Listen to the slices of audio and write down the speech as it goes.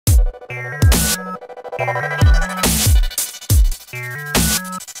Hey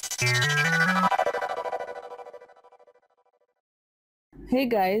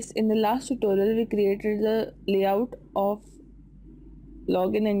guys, in the last tutorial we created the layout of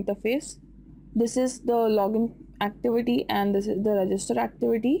login interface. This is the login activity and this is the register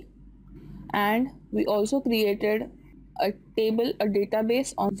activity, and we also created a table, a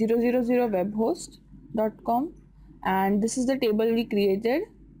database on 000webhost.com, and this is the table we created.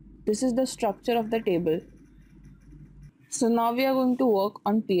 This is the structure of the table. So now we are going to work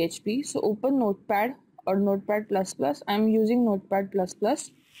on PHP. So open Notepad or Notepad++. I'm using Notepad++,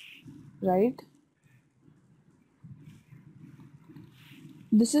 right?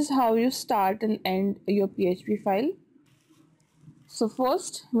 This is how you start and end your PHP file. So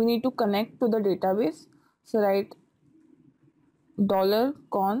first we need to connect to the database. So write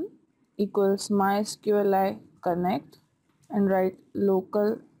 $con equals MySQL connect and write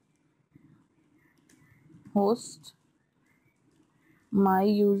local host my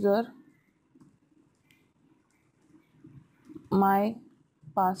user my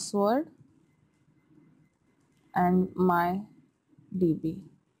password and my DB.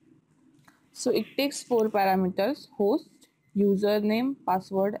 So it takes 4 parameters: host, username,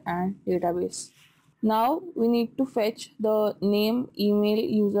 password and database. Now we need to fetch the name, email,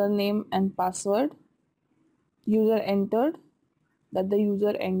 username and password user entered, that the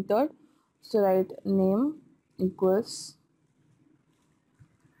user entered. So write name equals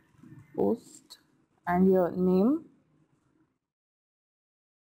post and your name,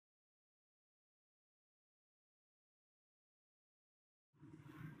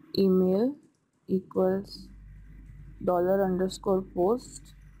 email equals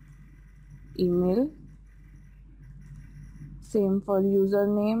 $_post email, same for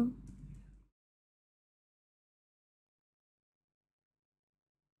username,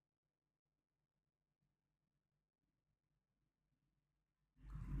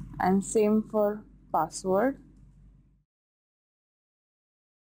 and same for password.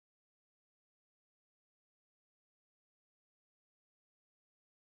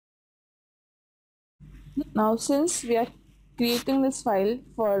 Now since we are creating this file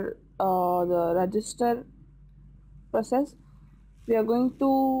for the register process, we are going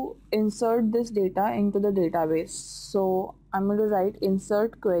to insert this data into the database. So I'm going to write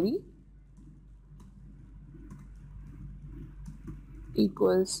insert query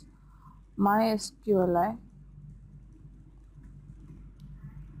equals MySQL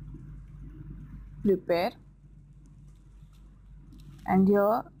prepare, and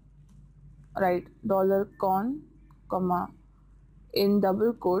here write $con comma in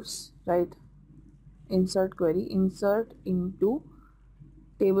double quotes write insert query, insert into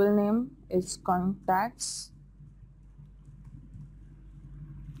table name is contacts,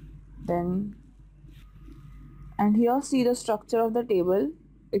 then, and here see the structure of the table.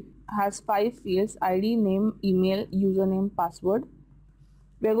 It has 5 fields: ID, name, email, username, password.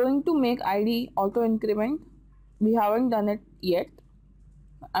 We are going to make ID auto increment. We haven't done it yet.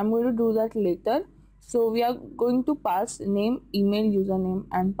 I'm going to do that later. So we are going to pass name, email, username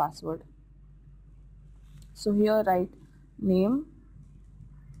and password. So here write name,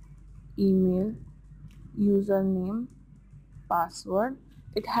 email, username, password.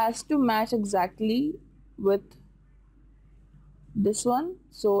 It has to match exactly with this one.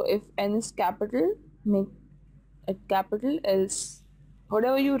 So if n is capital, make it capital, else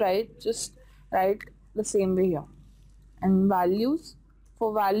whatever you write, just write the same way here. And values,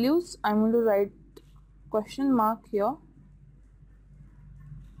 for values I'm going to write question mark here,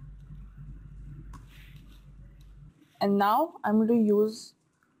 and now I'm going to use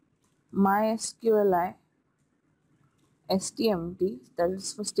MySQL stmt, that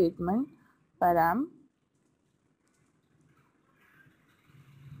is for statement param,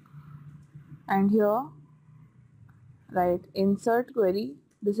 and here write insert query.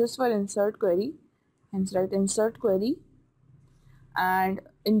 This is for insert query, hence write insert query, and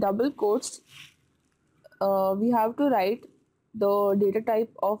in double quotes we have to write the data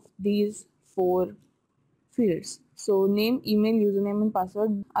type of these 4 fields. So name, email, username and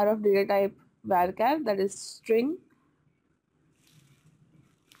password are of data type varchar, that is string.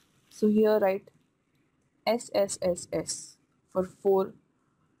 So here write SSSS for 4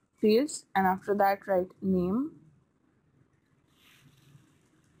 fields, and after that write name,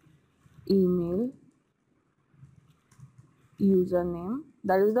 email, username,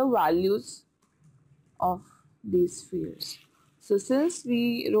 that is the values of these fields. So since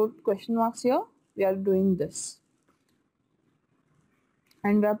we wrote question marks here, we are doing this,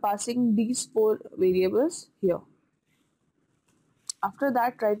 and we are passing these 4 variables here. After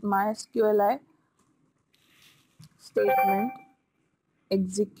that write MySQL statement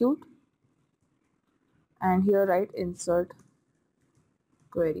execute, and here write insert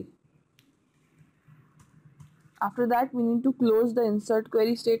query. After that we need to close the insert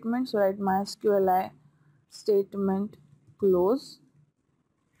query statement, so write MySQL statement close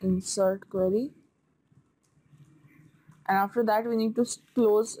insert query, and after that we need to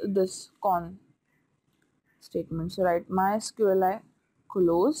close this con statement, so write MySQL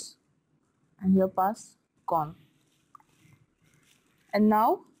close and here pass con. And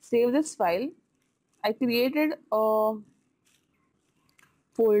now save this file. I created a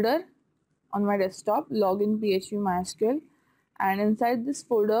folder on my desktop, login PHP MySQL, and inside this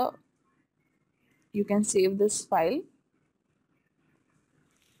folder you can save this file.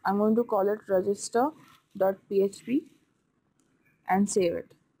 I'm going to call it register.php and save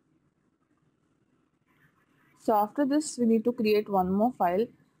it. So after this we need to create one more file,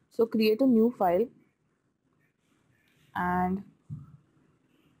 so create a new file, and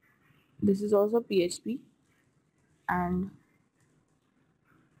this is also PHP, and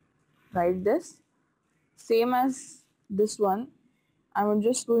write this same as this one. I'm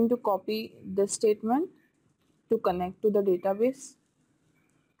just going to copy this statement to connect to the database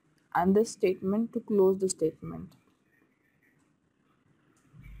and this statement to close the statement.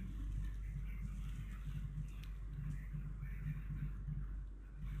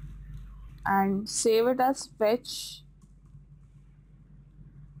 And save it as fetch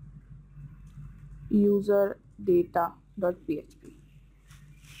user data.php.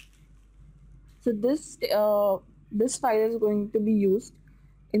 So this file is going to be used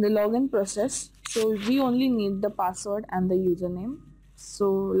in the login process, so we only need the password and the username.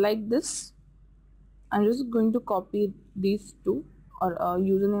 So like this, I'm just going to copy these two, or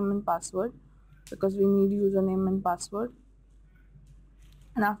username and password, because we need username and password.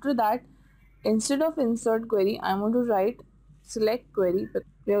 And after that, instead of insert query, I'm going to write select query.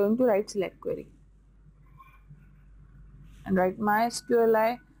 We are going to write select query and write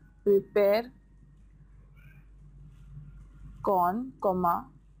MySQL prepare con comma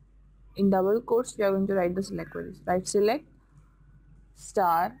in double quotes. We are going to write the select queries. Write select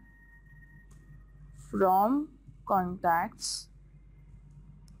star from contacts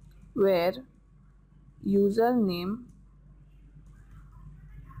where username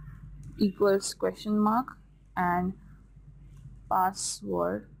equals question mark and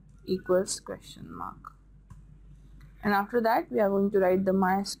password equals question mark. And after that we are going to write the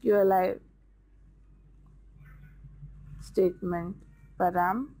MySQL statement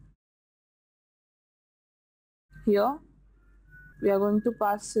param. Here we are going to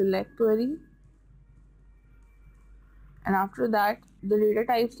pass select query, and after that the data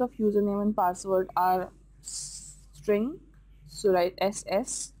types of username and password are string, so write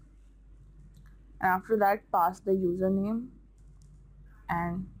ss, and after that pass the username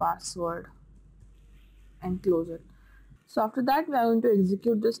and password and close it. So after that we are going to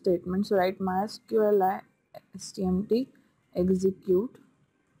execute the statement, so write MySQL stmt execute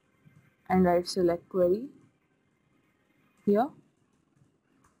and write select query here.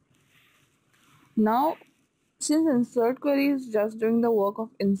 Now since insert query is just doing the work of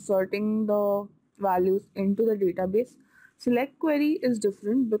inserting the values into the database, select query is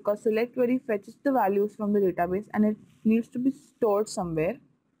different, because select query fetches the values from the database and it needs to be stored somewhere.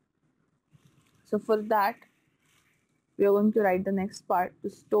 So for that we are going to write the next part to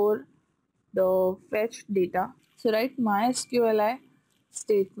store the fetch data. So write MySQL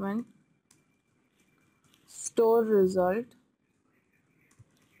statement store result,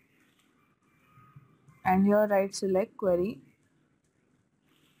 and here write select query.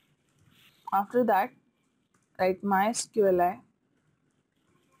 After that write MySQL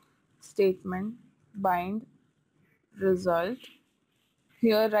statement bind result.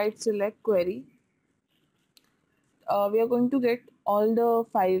 Here write select query. We are going to get all the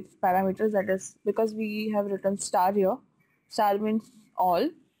 5 parameters, that is because we have written star here. Star means all,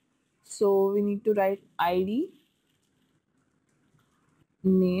 so we need to write ID,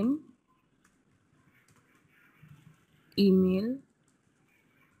 name, email,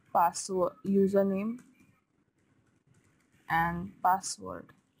 password, username and password.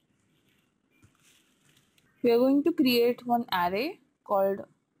 We are going to create one array called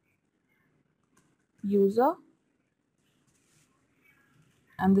user,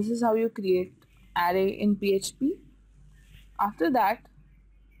 and this is how you create array in PHP. After that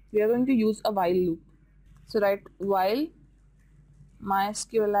we are going to use a while loop, so write while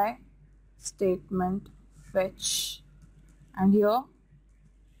MySQL statement fetch, and here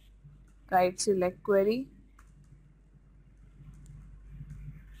write select query,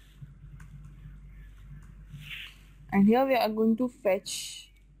 and here we are going to fetch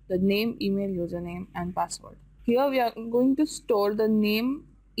the name, email, username and password. Here we are going to store the name,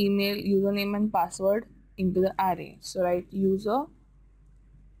 email, username and password into the array. So write user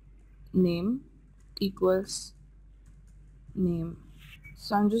name equals name.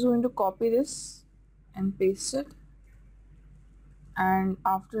 So I'm just going to copy this and paste it, and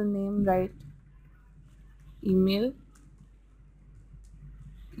after name write email,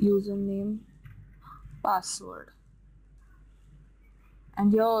 username, password,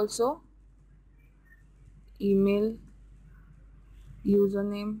 and here also email,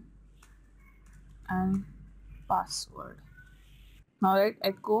 username and password. Now write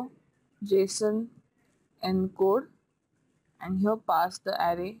echo JSON encode and here pass the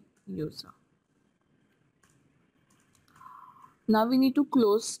array user. Now we need to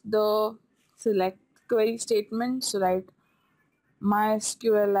close the select query statement. So write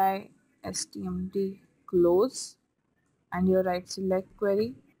MySQL stmt close and here write select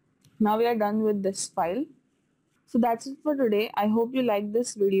query. Now we are done with this file. So that's it for today. I hope you liked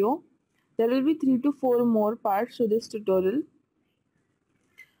this video. There will be 3 to 4 more parts to this tutorial.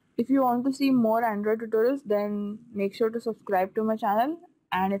 If you want to see more Android tutorials, then make sure to subscribe to my channel,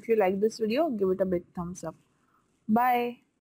 and if you like this video, give it a big thumbs up. Bye.